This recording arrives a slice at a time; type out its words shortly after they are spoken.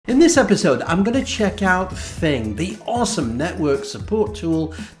this episode, I'm going to check out FING, the awesome network support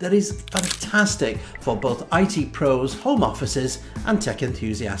tool that is fantastic for both IT pros, home offices, and tech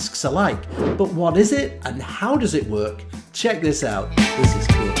enthusiasts alike. But what is it and how does it work? Check this out. This is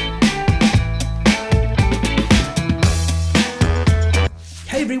cool.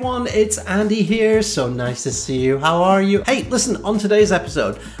 Hey everyone, it's Andy here. So nice to see you. How are you? Hey, listen, on today's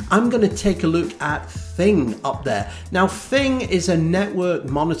episode, I'm going to take a look at FING up there. Now, FING is a network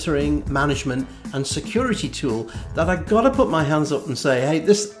monitoring, management, and security tool that I got to put my hands up and say, hey,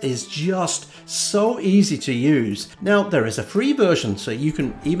 this is just so easy to use. Now, there is a free version, so you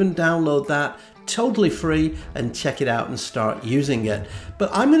can even download that totally free and check it out and start using it. But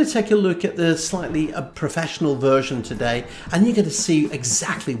I'm going to take a look at the slightly professional version today, and you're going to see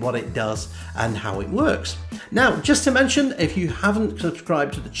exactly what it does and how it works. Now, just to mention, if you haven't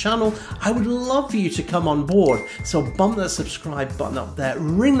subscribed to the channel, I would love for you to come on board. So bump that subscribe button up there,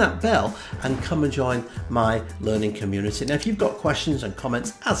 ring that bell, and come and join my learning community. Now, if you've got questions and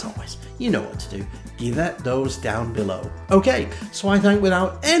comments, as always, you know what to do. Give those down below. Okay, so I think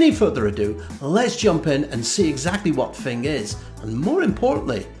without any further ado, let's jump in and see exactly what FING is, and more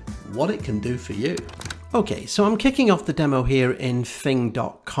importantly, what it can do for you. Okay, so I'm kicking off the demo here in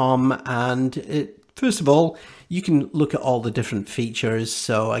FING.com, and first of all, you can look at all the different features.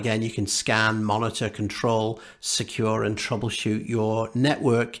 So again, you can scan, monitor, control, secure, and troubleshoot your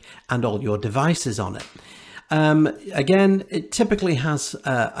network and all your devices on it. Again, it typically has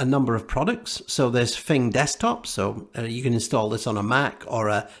a number of products. So there's FING Desktop, so you can install this on a Mac or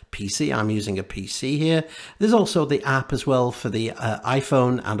a PC. I'm using a PC here. There's also the app as well for the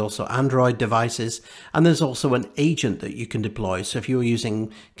iPhone and also Android devices. And there's also an agent that you can deploy. So if you're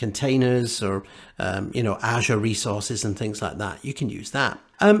using containers or Azure resources and things like that, you can use that.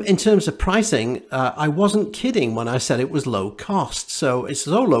 In terms of pricing, I wasn't kidding when I said it was low cost. So it's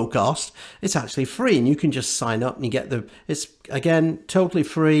so low cost, it's actually free, and you can just sign up and you get it's again, totally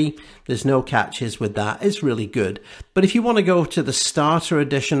free. There's no catches with that. It's really good. But if you want to go to the starter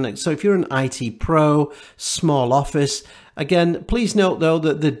edition, so if you're an IT pro, small office, again, please note though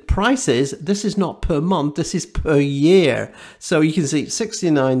that the price this is not per month, this is per year. So you can see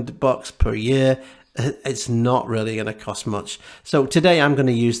 $69 per year. It's not really going to cost much. So today I'm going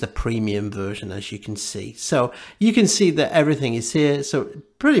to use the premium version, as you can see. So you can see that everything is here. So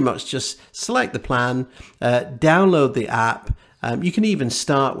pretty much just select the plan, download the app. You can even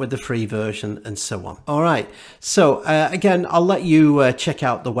start with the free version and so on. All right. So again, I'll let you check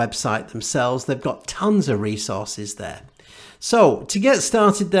out the website themselves. They've got tons of resources there. So to get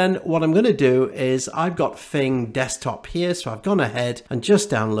started then, what I'm going to do is I've got FING Desktop here. So I've gone ahead and just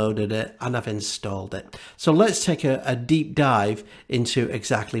downloaded it and I've installed it. So let's take a deep dive into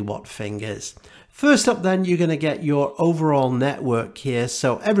exactly what FING is. First up then, you're going to get your overall network here.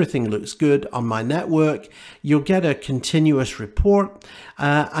 So everything looks good on my network. You'll get a continuous report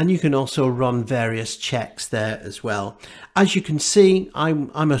and you can also run various checks there as well. As you can see, I'm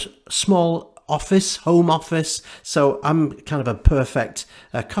a small home office, so I'm kind of a perfect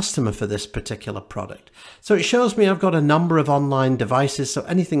customer for this particular product. So it shows me I've got a number of online devices, so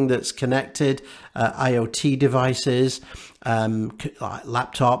anything that's connected, IoT devices,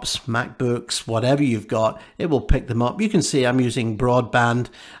 laptops, MacBooks, whatever you've got, it will pick them up. You can see I'm using broadband.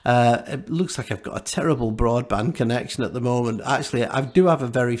 It looks like I've got a terrible broadband connection at the moment. Actually, I do have a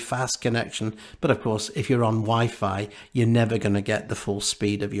very fast connection, but of course, if you're on Wi-Fi, you're never going to get the full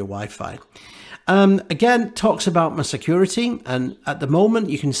speed of your Wi-Fi. Again, talks about my security, and at the moment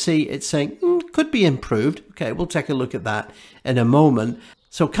you can see it's saying could be improved. Okay, we'll take a look at that in a moment.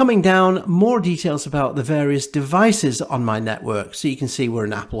 So coming down, more details about the various devices on my network. So you can see we're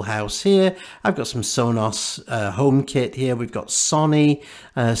an Apple house here. I've got some Sonos HomeKit here. We've got Sony,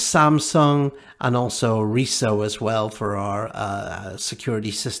 Samsung, and also Riso as well for our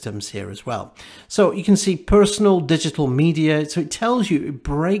security systems here as well. So you can see personal digital media. So it tells you, it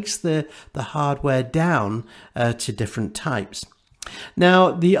breaks the hardware down to different types.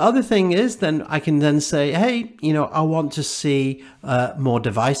 Now, the other thing is then I can then say, hey, I want to see more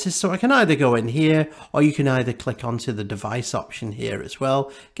devices. So I can either go in here or you can either click onto the device option here as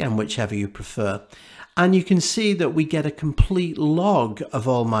well. Again, whichever you prefer. And you can see that we get a complete log of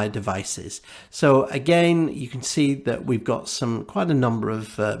all my devices. So again, you can see that we've got quite a number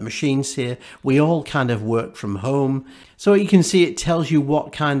of machines here. We all kind of work from home. So you can see it tells you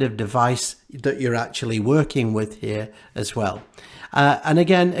what kind of device that you're actually working with here as well. And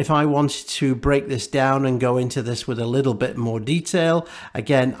again, if I wanted to break this down and go into this with a little bit more detail,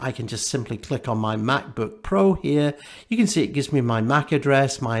 again, I can just simply click on my MacBook Pro here. You can see it gives me my MAC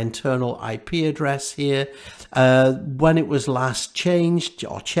address, my internal IP address here, when it was last changed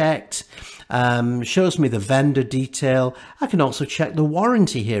or checked. Shows me the vendor detail. I can also check the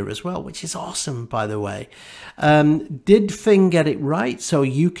warranty here as well, which is awesome, by the way. Did FING get it right? So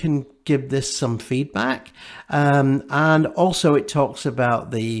you can give this some feedback. And also it talks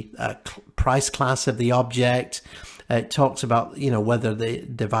about the price class of the object. It talks about, whether the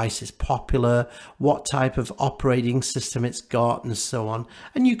device is popular, what type of operating system it's got, and so on.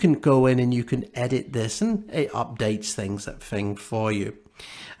 And you can go in and you can edit this, and it updates things at FING for you.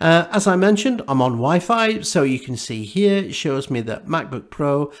 As I mentioned, I'm on Wi-Fi, so you can see here, it shows me that MacBook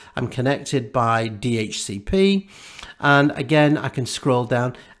Pro, I'm connected by DHCP. And again, I can scroll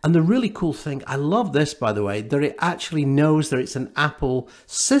down. And the really cool thing, I love this, by the way, that it actually knows that it's an Apple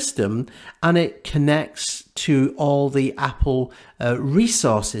system and it connects to all the Apple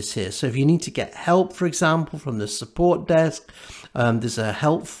resources here. So if you need to get help, for example, from the support desk, there's a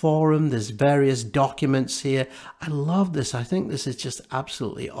help forum, there's various documents here. I love this. I think this is just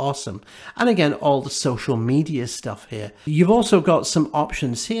absolutely awesome. And again, all the social media stuff here. You've also got some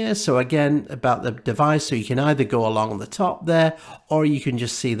options here. So again, about the device, so you can either go along the top there, or you can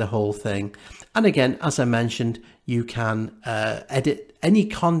just see the whole thing. And again, as I mentioned, you can edit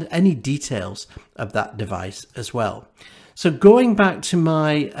any details of that device as well. So going back to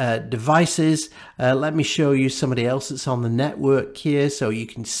my devices, let me show you somebody else that's on the network here. So you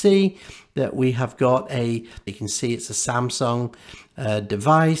can see that we have got you can see it's a Samsung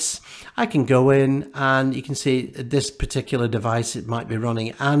device. I can go in and you can see this particular device, it might be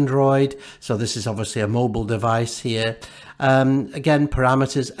running Android. So this is obviously a mobile device here. Again,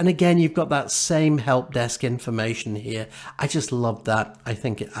 parameters, and again, you've got that same help desk information here. I just love that. I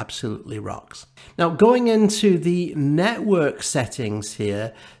think it absolutely rocks. Now, going into the network settings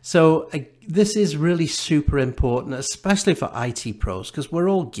here. So this is really super important, especially for IT pros, because we're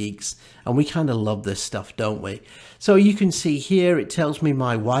all geeks and we kind of love this stuff, don't we? So you can see here, it tells me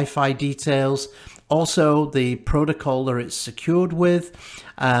my Wi-Fi details, also the protocol that it's secured with,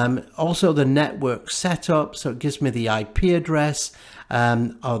 also the network setup. So it gives me the IP address,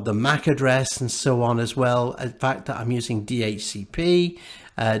 or the MAC address, and so on as well. In fact, that I'm using DHCP,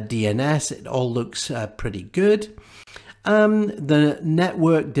 DNS, it all looks pretty good. The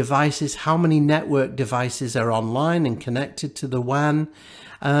network devices, how many network devices are online and connected to the WAN.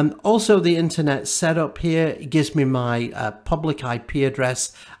 Also the internet setup here, it gives me my public IP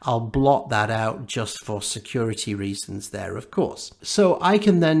address. I'll blot that out just for security reasons there, of course. So I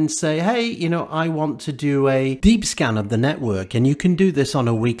can then say, hey, I want to do a deep scan of the network, and you can do this on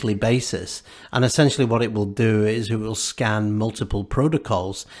a weekly basis. And essentially what it will do is it will scan multiple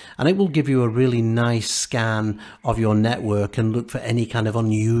protocols, and it will give you a really nice scan of your network and look for any kind of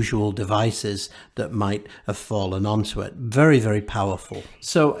unusual devices that might have fallen onto it. Very, very powerful.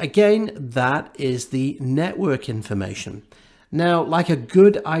 So again, that is the network information. Now, like a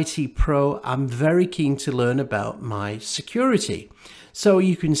good IT pro, I'm very keen to learn about my security. So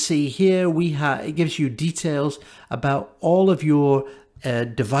you can see here, it gives you details about all of your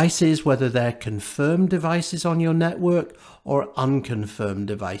devices, whether they're confirmed devices on your network or unconfirmed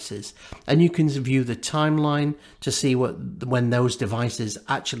devices. And you can view the timeline to see when those devices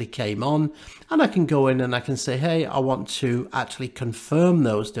actually came on. And I can go in and I can say, hey, I want to actually confirm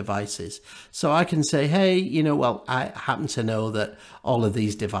those devices. So I can say, hey, well, I happen to know that all of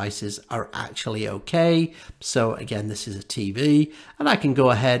these devices are actually okay. So again, this is a TV, and I can go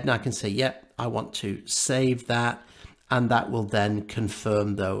ahead and I can say, yep, I want to save that. And that will then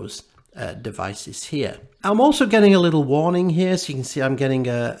confirm those devices here. I'm also getting a little warning here. So you can see I'm getting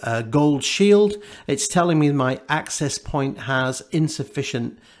a gold shield. It's telling me my access point has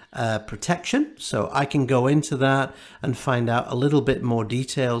insufficient protection. So I can go into that and find out a little bit more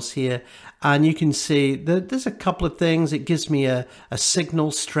details here. And you can see that there's a couple of things. It gives me a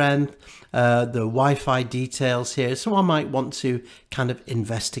signal strength, the Wi-Fi details here. So I might want to kind of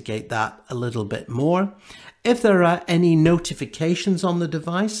investigate that a little bit more. If there are any notifications on the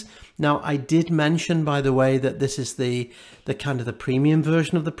device, now I did mention, by the way, that this is the kind of the premium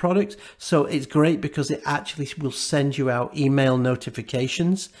version of the product. So it's great because it actually will send you out email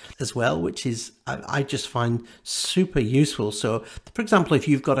notifications as well, which is, I just find super useful. So for example, if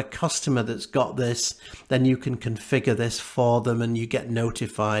you've got a customer that's got this, then you can configure this for them and you get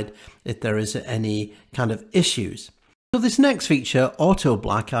notified if there is any kind of issues. So this next feature, Auto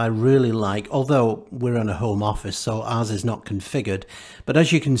Black, I really like, although we're in a home office, so ours is not configured. But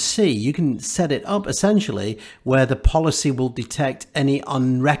as you can see, you can set it up essentially where the policy will detect any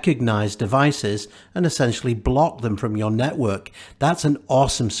unrecognized devices and essentially block them from your network. That's an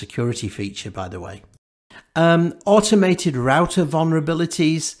awesome security feature, by the way. Automated router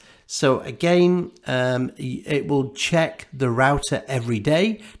vulnerabilities. So again, it will check the router every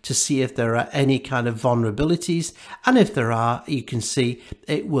day to see if there are any kind of vulnerabilities. And if there are, you can see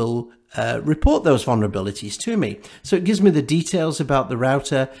it will report those vulnerabilities to me. So it gives me the details about the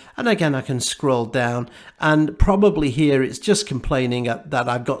router. And again, I can scroll down, and probably here it's just complaining that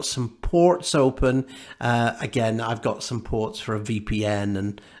I've got some ports open. Again, I've got some ports for a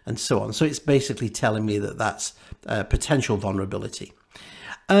VPN and so on. So it's basically telling me that that's a potential vulnerability.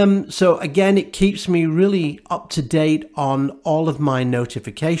 So again, it keeps me really up to date on all of my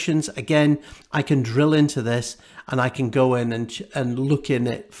notifications. Again, I can drill into this and I can go in and look in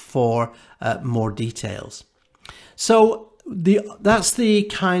it for more details. So that's the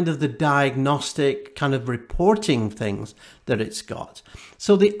kind of the diagnostic kind of reporting things that it's got.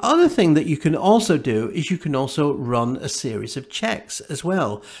 So the other thing that you can also do is you can also run a series of checks as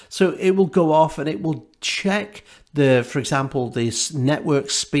well. So it will go off and it will check for example, this network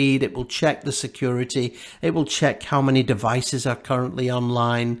speed. It will check the security. It will check how many devices are currently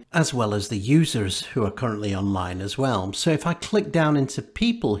online, as well as the users who are currently online as well. So if I click down into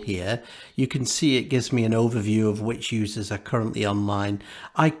people here, you can see it gives me an overview of which users are currently online.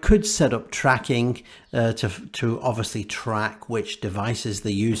 I could set up tracking to obviously track which devices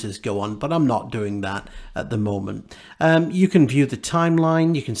the users go on, but I'm not doing that at the moment. You can view the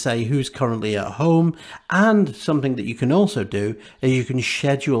timeline. You can say who's currently at home, and something that you can also do is you can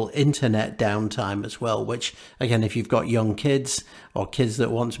schedule internet downtime as well, which again, if you've got young kids or kids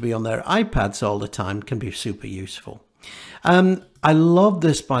that want to be on their iPads all the time, can be super useful. I love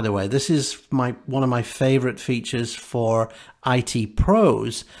this, by the way. This is one of my favorite features for IT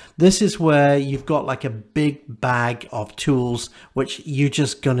pros. This is where you've got like a big bag of tools which you're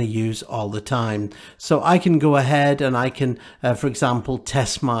just going to use all the time. So I can go ahead and I can, for example,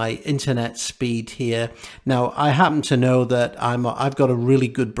 test my internet speed here. Now, I happen to know that I've got a really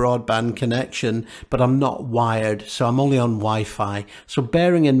good broadband connection, but I'm not wired, so I'm only on Wi-Fi. So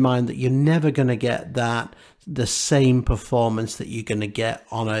bearing in mind that you're never going to get the same performance that you're going to get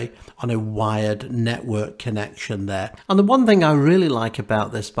on a wired network connection there. And the one thing I really like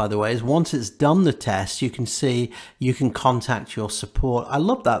about this, by the way, is once it's done the test, you can see you can contact your support. I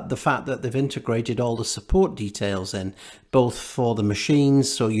love the fact that they've integrated all the support details in, both for the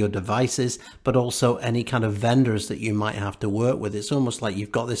machines, so your devices, but also any kind of vendors that you might have to work with. It's almost like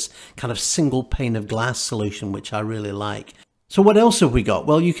you've got this kind of single pane of glass solution, which I really like. So what else have we got?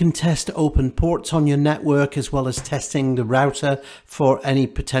 Well, you can test open ports on your network, as well as testing the router for any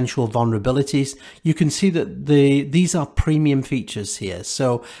potential vulnerabilities. You can see that these are premium features here.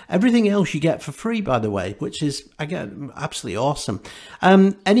 So everything else you get for free, by the way, which is, again, absolutely awesome.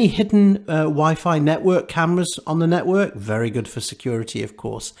 Any hidden Wi-Fi network cameras on the network, very good for security, of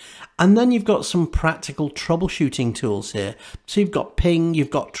course. And then you've got some practical troubleshooting tools here. So you've got ping,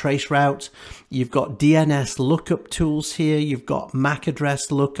 you've got traceroute, you've got DNS lookup tools here, you've got MAC address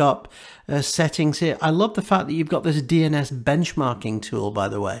lookup settings here. I love the fact that you've got this DNS benchmarking tool, by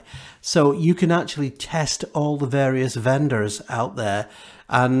the way. So you can actually test all the various vendors out there.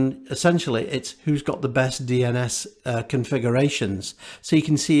 And essentially it's who's got the best DNS configurations. So you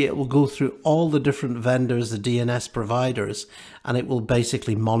can see it will go through all the different vendors, the DNS providers, and it will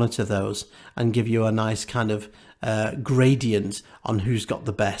basically monitor those and give you a nice kind of gradient on who's got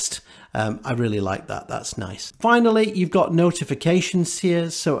the best. I really like that. That's nice. Finally, you've got notifications here.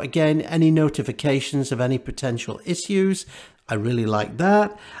 So again, any notifications of any potential issues, I really like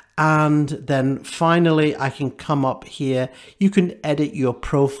that. And then finally, I can come up here. You can edit your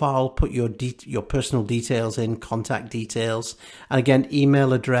profile, put your personal details in, contact details, and again,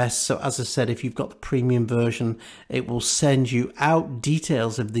 email address. So as I said, if you've got the premium version, it will send you out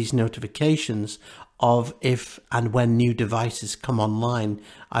details of these notifications of if and when new devices come online.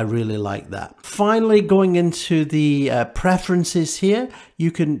 I really like that. Finally, going into the preferences here, you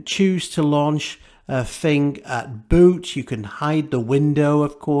can choose to launch FING at boot. You can hide the window,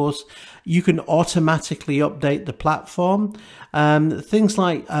 of course. You can automatically update the platform. Things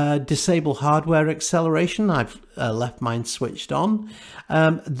like disable hardware acceleration, I've left mine switched on.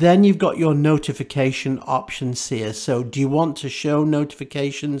 Then you've got your notification options here. So do you want to show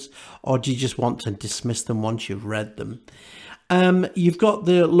notifications, or do you just want to dismiss them once you've read them? You've got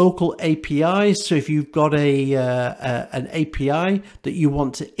the local APIs. So if you've got an API that you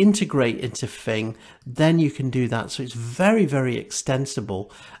want to integrate into FING, then you can do that. So it's very, very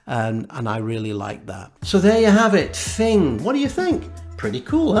extensible. And I really like that. So there you have it, FING. What do you think? Pretty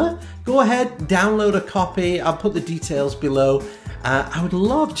cool, huh? Go ahead, download a copy. I'll put the details below. I would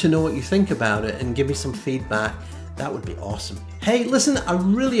love to know what you think about it and give me some feedback. That would be awesome. Hey, listen, I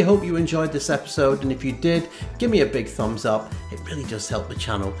really hope you enjoyed this episode. And if you did, give me a big thumbs up. It really does help the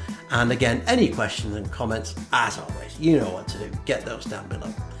channel. And again, any questions and comments, as always, you know what to do. Get those down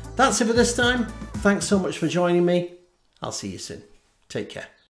below. That's it for this time. Thanks so much for joining me. I'll see you soon. Take care.